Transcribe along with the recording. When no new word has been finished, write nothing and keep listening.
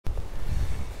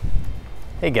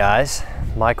Hey guys,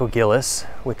 Michael Gillies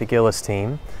with the Gillies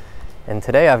Team, and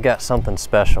today I've got something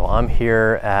special. I'm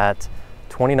here at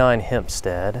 29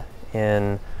 Hemptead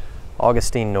in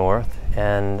Augustine North,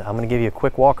 and I'm going to give you a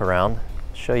quick walk around,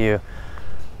 show you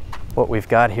what we've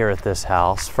got here at this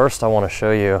house. First I want to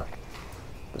show you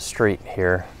the street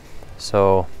here.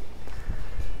 So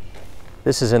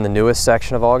this is in the newest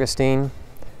section of Augustine.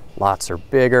 Lots are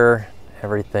bigger,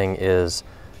 everything is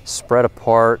spread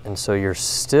apart, and so you're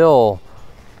still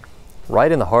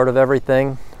right in the heart of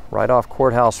everything, right off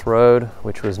Courthouse Road,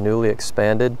 which was newly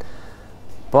expanded,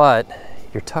 but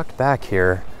you're tucked back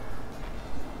here,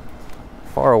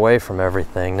 far away from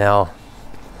everything. Now,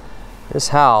 this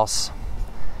house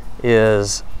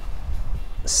is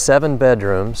 7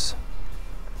 bedrooms,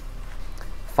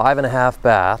 5.5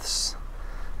 baths.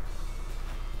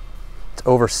 It's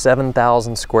over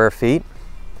 7,000 square feet,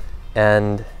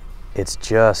 and it's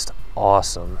just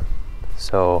awesome.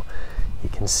 So you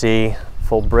can see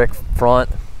full brick front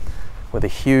with a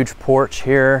huge porch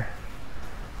here,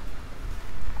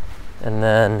 and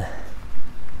then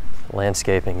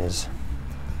landscaping is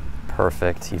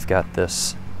perfect. You've got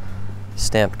this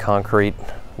stamped concrete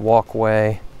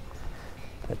walkway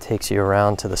that takes you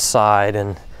around to the side,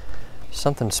 and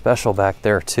something special back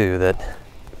there too that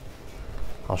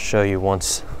I'll show you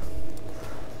once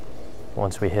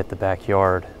we hit the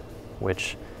backyard,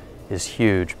 which is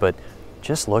huge. But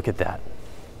just look at that.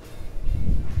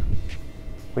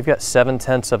 We've got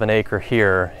 7/10 of an acre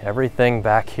here. Everything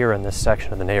back here in this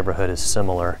section of the neighborhood is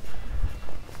similar.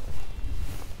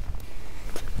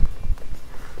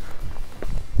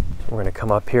 We're going to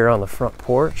come up here on the front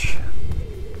porch.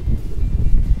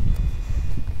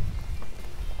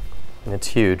 And it's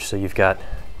huge, so you've got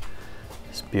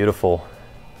this beautiful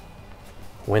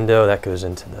window that goes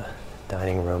into the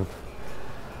dining room.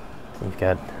 You've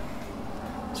got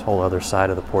this whole other side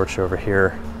of the porch over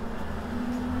here.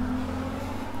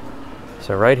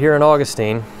 So right here in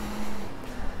Augustine,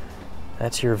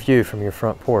 that's your view from your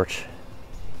front porch.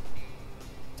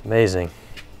 It's amazing.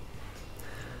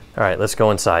 All right, let's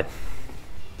go inside.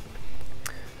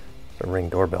 Ring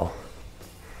doorbell.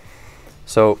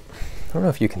 So I don't know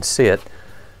if you can see it.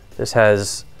 This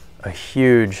has a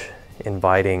huge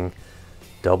inviting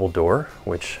double door,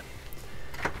 which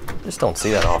you just don't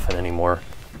see that often anymore.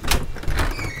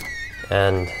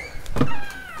 And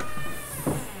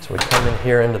so we come in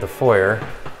here into the foyer.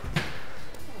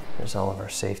 There's all of our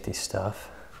safety stuff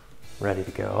ready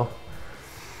to go.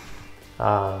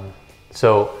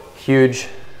 So huge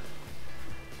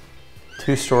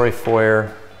 2-story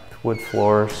foyer, wood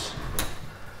floors,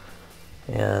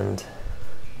 and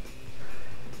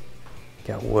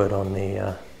got wood on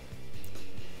the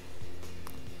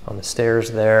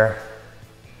stairs there.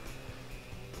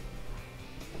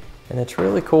 And it's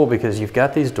really cool because you've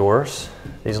got these doors,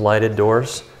 these lighted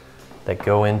doors that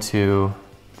go into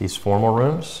these formal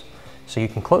rooms. So you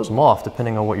can close them off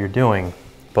depending on what you're doing,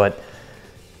 but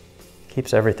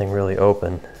keeps everything really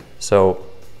open. So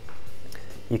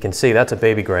you can see that's a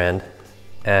baby grand,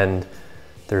 and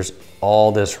there's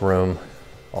all this room,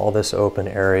 all this open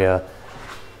area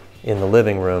in the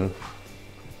living room.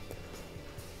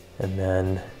 And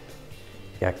then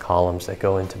you got columns that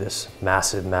go into this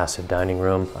massive, massive dining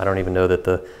room. I don't even know that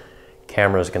the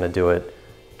camera is going to do it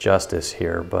justice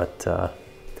here, but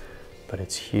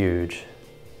it's huge.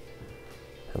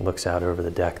 It looks out over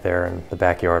the deck there, and the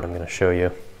backyard I'm going to show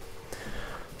you.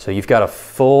 So you've got a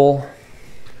full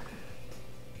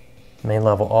main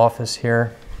level office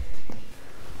here.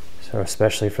 So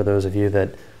especially for those of you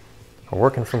that are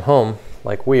working from home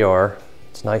like we are,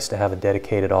 it's nice to have a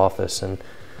dedicated office. And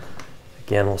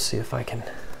again, we'll see if I can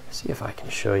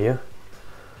show you.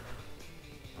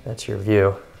 That's your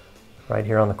view right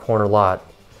here on the corner lot.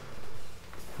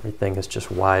 Everything is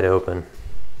just wide open.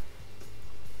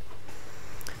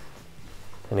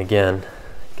 And again,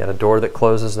 got a door that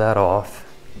closes that off.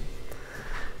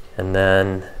 And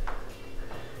then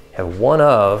you have one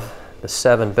of the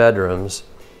 7 bedrooms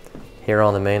here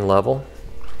on the main level.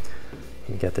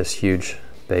 You get this huge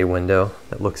bay window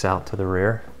that looks out to the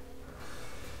rear.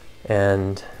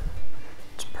 And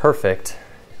it's perfect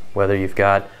whether you've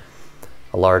got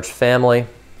a large family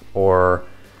or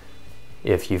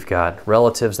if you've got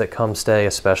relatives that come stay,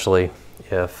 especially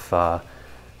if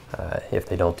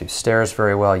they don't do stairs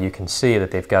very well. You can see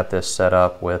that they've got this set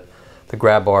up with the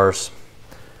grab bars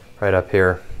right up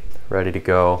here, ready to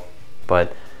go.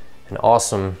 But an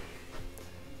awesome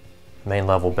main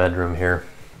level bedroom here.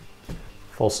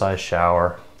 Full-size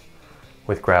shower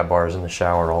with grab bars in the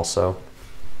shower also,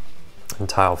 and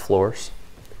tile floors.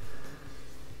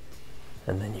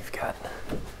 And then you've got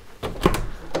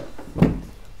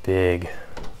big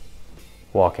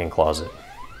walk-in closet.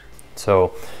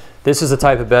 So this is the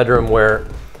type of bedroom where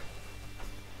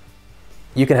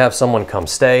you can have someone come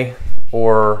stay,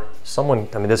 or someone,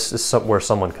 I mean, this is where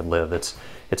someone could live. It's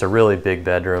a really big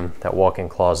bedroom. That walk-in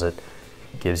closet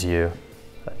gives you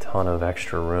a ton of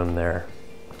extra room there.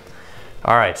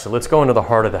 All right, so let's go into the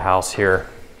heart of the house here.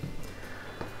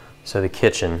 So the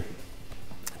kitchen,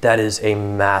 that is a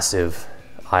massive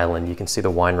island. You can see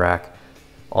the wine rack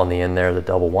on the end there, the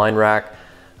double wine rack.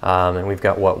 And we've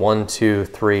got what, 1, 2,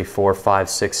 3, 4, 5,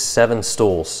 6, 7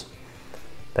 stools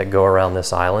that go around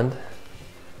this island.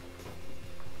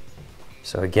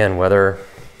 So again, whether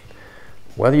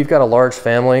you've got a large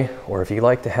family or if you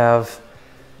like to have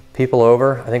people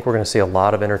over, I think we're going to see a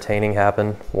lot of entertaining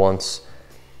happen once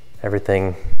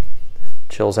everything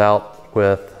chills out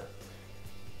with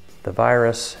the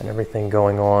virus and everything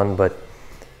going on, but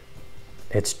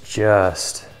it's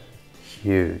just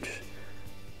huge.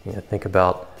 You know, think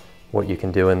about what you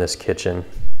can do in this kitchen.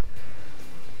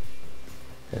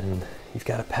 And you've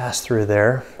got a pass through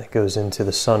there that goes into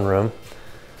the sunroom,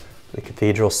 the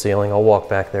cathedral ceiling. I'll walk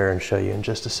back there and show you in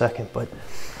just a second, but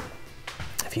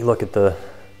if you look at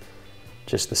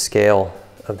just the scale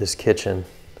of this kitchen,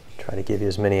 try to give you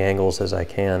as many angles as I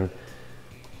can.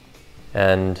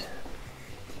 And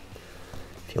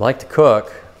if you like to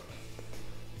cook,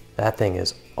 that thing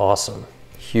is awesome.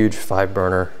 Huge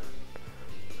 5-burner.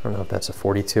 I don't know if that's a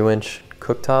 42-inch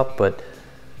cooktop, but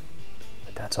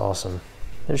that's awesome.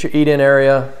 There's your eat-in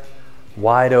area,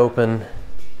 wide open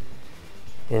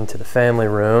into the family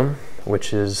room,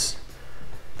 which is,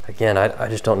 again, I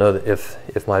just don't know that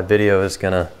if my video is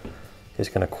gonna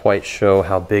quite show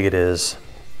how big it is.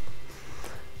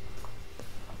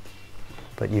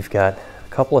 But you've got a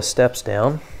couple of steps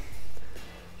down.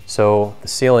 So the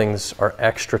ceilings are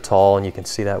extra tall, and you can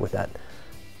see that with that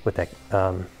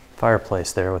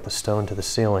fireplace there with the stone to the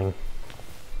ceiling.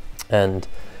 And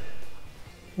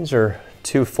these are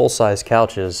 2 full-size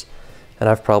couches, and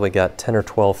I've probably got 10 or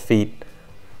 12 feet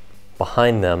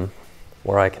behind them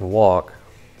where I can walk.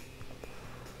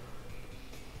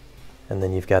 And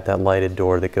then you've got that lighted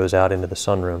door that goes out into the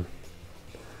sunroom.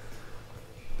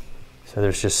 So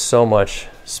there's just so much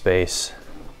space.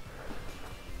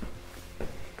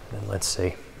 And let's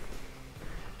see.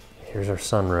 Here's our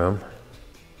sunroom.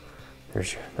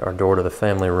 There's our door to the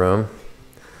family room.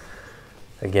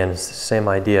 Again, it's the same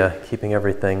idea, keeping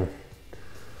everything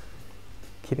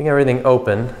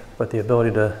open, but the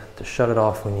ability to shut it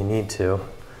off when you need to.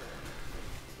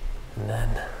 And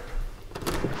then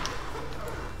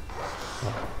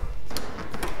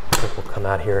I think we'll come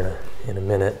out here in a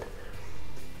minute.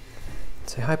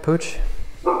 Say hi, Pooch.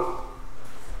 All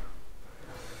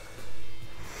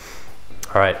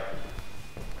right.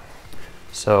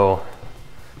 So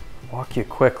walk you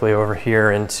quickly over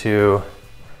here into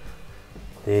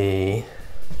the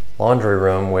laundry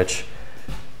room, which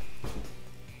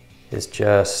is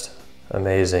just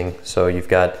amazing. So you've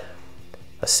got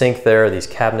a sink there, these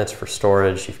cabinets for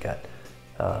storage, you've got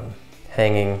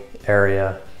hanging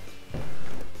area,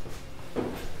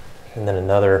 and then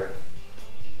another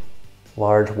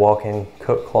large walk-in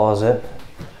coat closet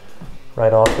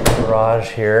right off the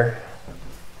garage here.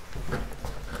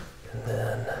 And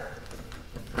then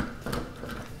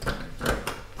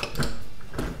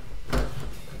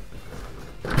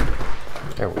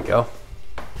there we go.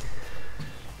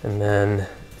 And then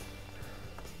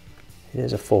it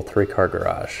is a full 3-car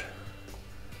garage,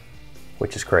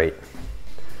 which is great.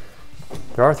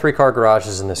 There are 3-car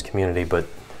garages in this community, but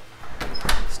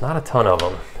it's not a ton of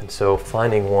them. And so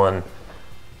finding one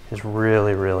is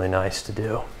really, really nice to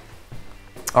do.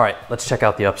 All right, let's check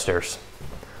out the upstairs.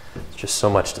 There's just so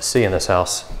much to see in this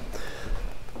house.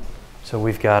 So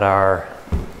we've got our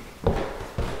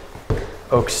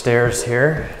oak stairs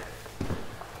here,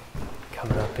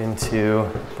 coming up into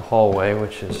the hallway,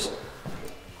 which is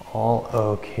all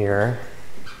oak here.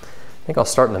 I think I'll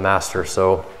start in the master.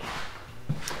 So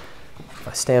if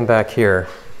I stand back here,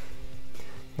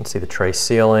 you can see the tray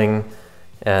ceiling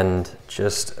and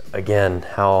just, again,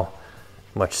 how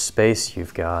much space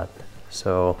you've got.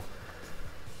 So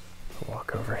I'll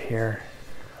walk over here,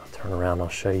 I'll turn around, I'll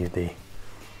show you the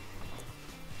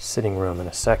sitting room in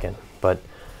a second. But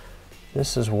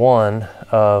this is one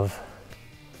of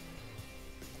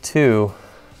 2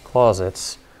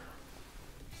 closets,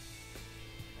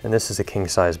 and this is a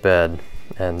king-size bed,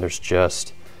 and there's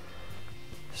just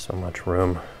so much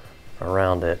room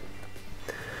around it.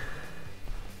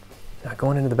 Now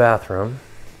going into the bathroom,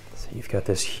 so you've got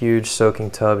this huge soaking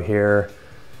tub here,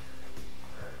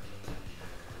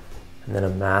 and then a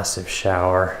massive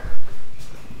shower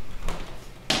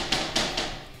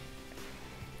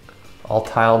all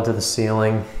tiled to the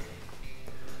ceiling.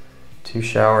 2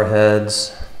 shower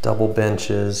heads, double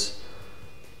benches.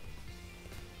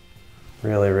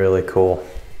 Really, really cool.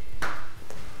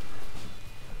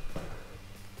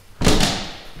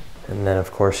 And then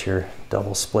of course your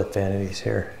double split vanities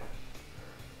here.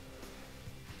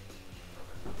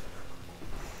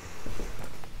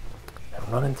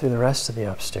 I'm running through the rest of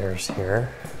the upstairs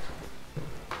here.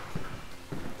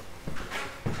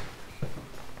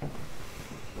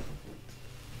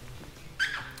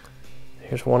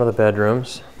 Here's one of the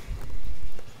bedrooms.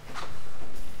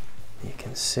 You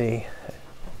can see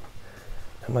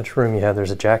how much room you have.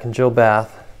 There's a Jack and Jill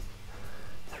bath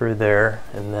through there,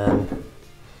 and then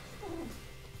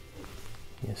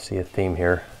you see a theme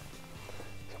here.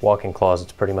 Walk-in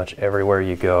closets pretty much everywhere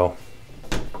you go.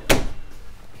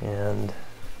 And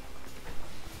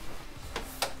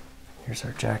here's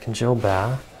our Jack and Jill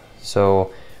bath.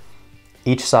 So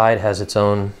each side has its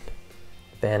own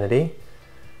vanity,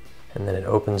 and then it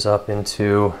opens up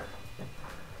into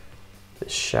the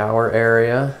shower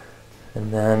area,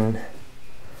 and then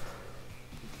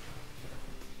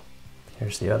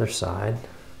here's the other side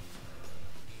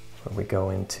where we go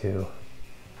into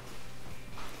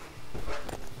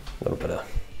a little bit of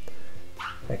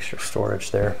extra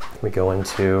storage there. We go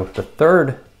into the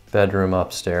 3rd bedroom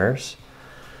upstairs.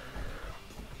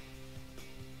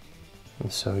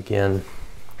 And so again,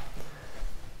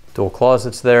 dual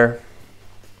closets there.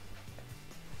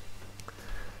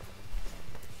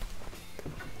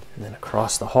 And then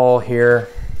across the hall here,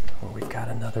 where we've got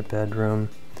another bedroom.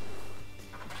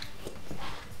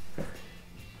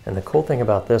 And the cool thing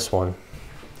about this one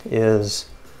is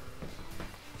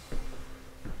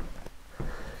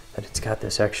that it's got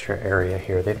this extra area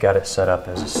here. They've got it set up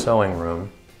as a sewing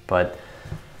room, but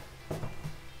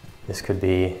this could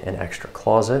be an extra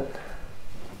closet.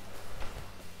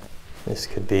 This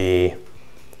could be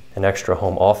an extra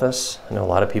home office. I know a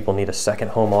lot of people need a second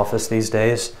home office these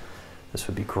days. This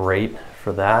would be great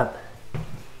for that.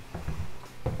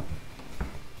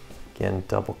 Again,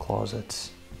 double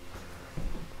closets.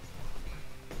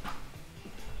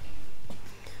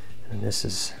 And this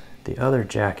is the other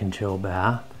Jack and Jill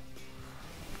bath.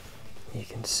 You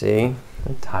can see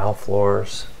the tile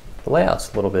floors. The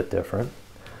layout's a little bit different,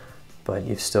 but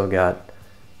you've still got,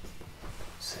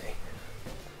 let's see,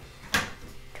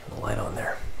 turn the light on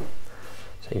there.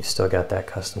 So you've still got that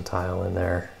custom tile in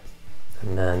there.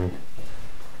 And then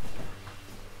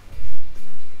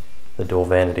the dual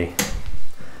vanity.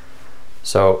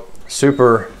 So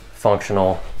super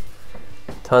functional,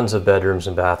 tons of bedrooms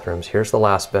and bathrooms. Here's the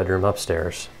last bedroom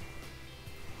upstairs.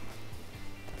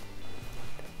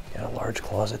 Got a large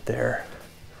closet there,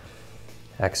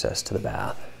 access to the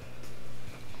bath.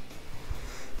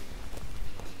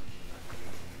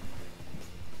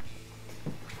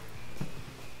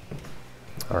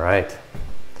 All right,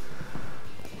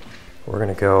 we're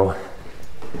gonna go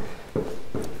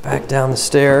back down the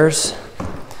stairs.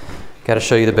 Got to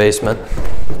show you the basement.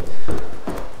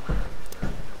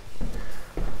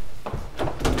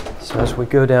 So as we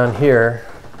go down here,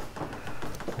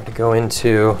 I'm going to go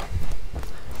into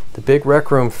the big rec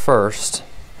room first.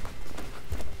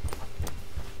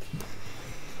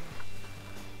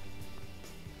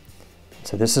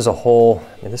 So this is a whole,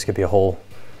 I mean, this could be a whole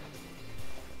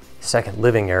second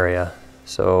living area.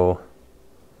 So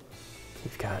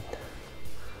you've got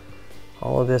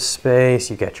all of this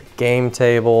space, you got your game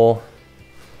table,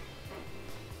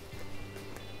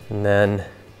 and then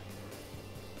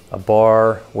a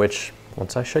bar, which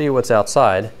once I show you what's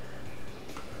outside, you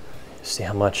see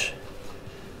how much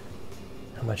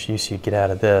use you'd get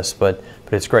out of this, but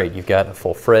it's great. You've got a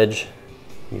full fridge,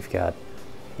 you've got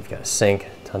a sink,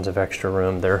 tons of extra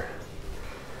room. They're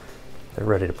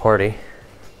ready to party.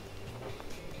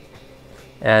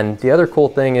 And the other cool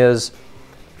thing is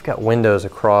you've got windows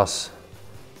across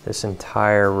this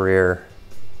entire rear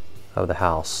of the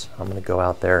house. I'm going to go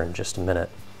out there in just a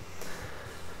minute.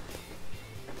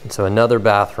 And so another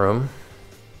bathroom.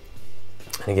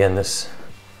 And again, so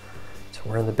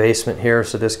we're in the basement here,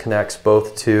 so this connects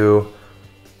both to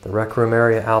the rec room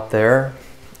area out there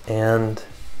and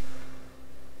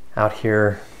out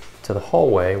here to the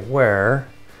hallway where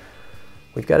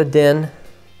we've got a den.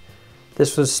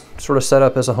 This was sort of set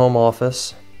up as a home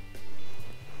office.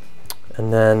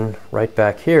 And then right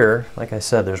back here, like I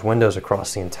said, there's windows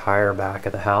across the entire back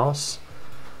of the house.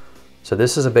 So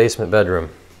this is a basement bedroom.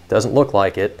 Doesn't look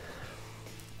like it,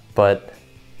 but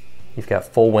you've got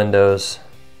full windows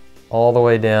all the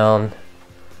way down.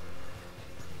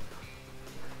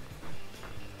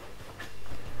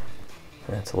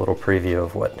 That's a little preview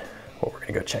of what we're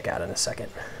gonna go check out in a second.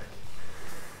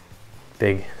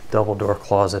 big double door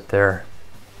closet there.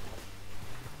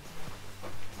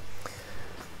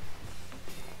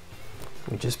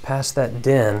 We just passed that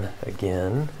den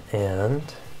again, and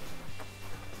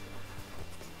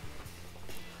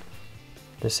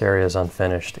this area is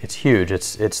unfinished. It's huge.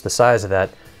 It's the size of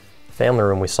that family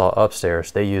room we saw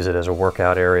upstairs. They use it as a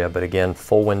workout area, but again,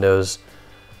 full windows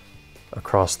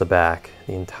across the back.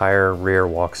 The entire rear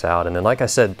walks out. And then, like I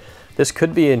said, this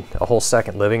could be a whole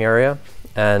second living area,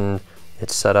 and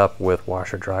it's set up with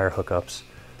washer dryer hookups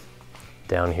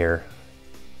down here.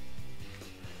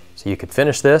 So you could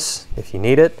finish this if you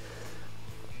need it.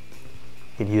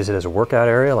 You could use it as a workout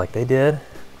area like they did.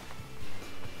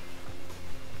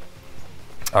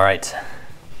 All right,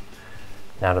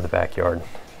 now to the backyard.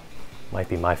 Might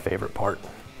be my favorite part.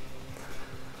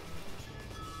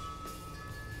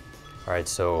 All right,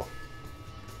 so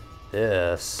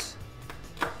this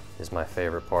is my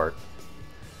favorite part.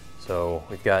 So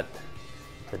we've got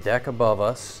the deck above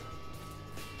us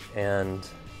and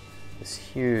this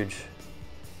huge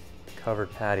covered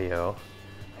patio.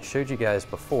 I showed you guys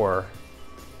before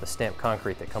the stamped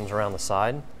concrete that comes around the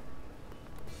side.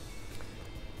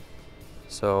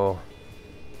 So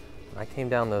I came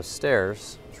down those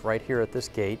stairs. It's right here at this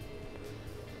gate.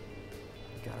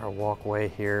 Got our walkway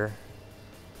here.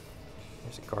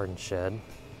 There's a garden shed.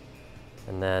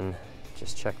 And then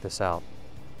just check this out.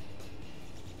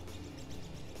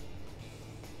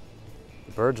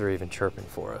 The birds are even chirping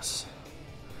for us.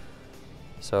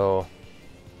 So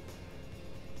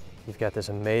you've got this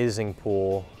amazing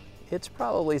pool. It's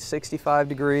probably 65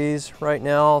 degrees right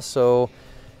now, so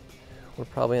we're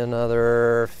probably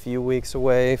another few weeks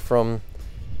away from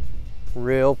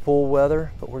real pool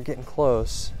weather, but we're getting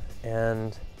close.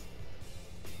 And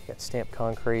got stamped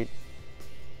concrete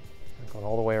going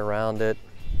all the way around it.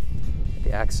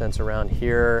 The accents around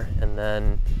here, and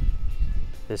then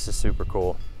this is super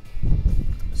cool.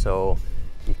 So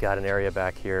you've got an area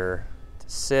back here to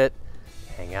sit,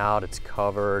 hang out. It's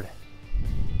covered.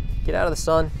 Get out of the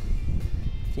sun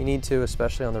if you need to,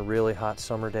 especially on the really hot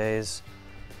summer days.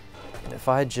 And if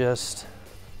I just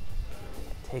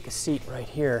take a seat right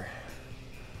here,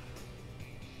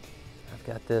 I've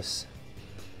got this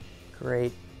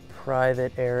great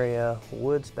private area,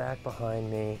 woods back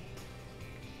behind me.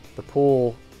 The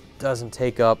pool doesn't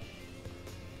take up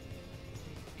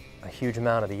a huge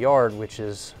amount of the yard, which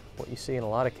is what you see in a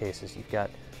lot of cases. You've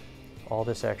got all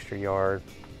this extra yard,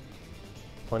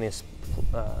 plenty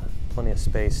of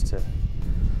space to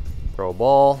throw a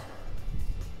ball,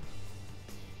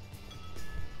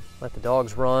 let the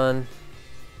dogs run.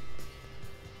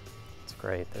 It's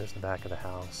great. There's the back of the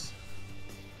house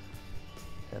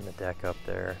and the deck up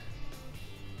there.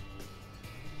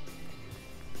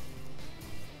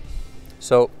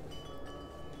 So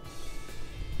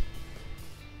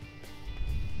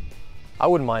I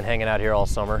wouldn't mind hanging out here all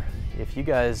summer. If you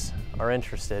guys are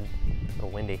interested, a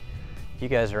little windy, if you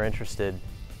guys are interested,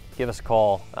 give us a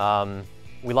call.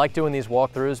 We like doing these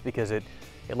walkthroughs because it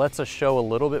lets us show a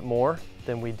little bit more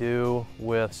than we do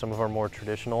with some of our more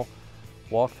traditional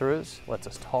walkthroughs. Lets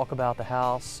us talk about the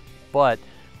house, but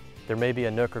there may be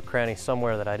a nook or cranny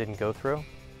somewhere that I didn't go through.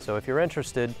 So if you're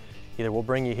interested, either we'll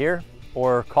bring you here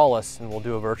or call us and we'll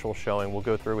do a virtual showing. We'll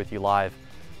go through with you live,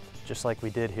 just like we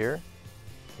did here,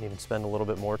 and even spend a little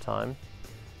bit more time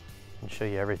and show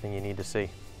you everything you need to see.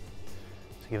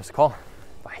 So give us a call.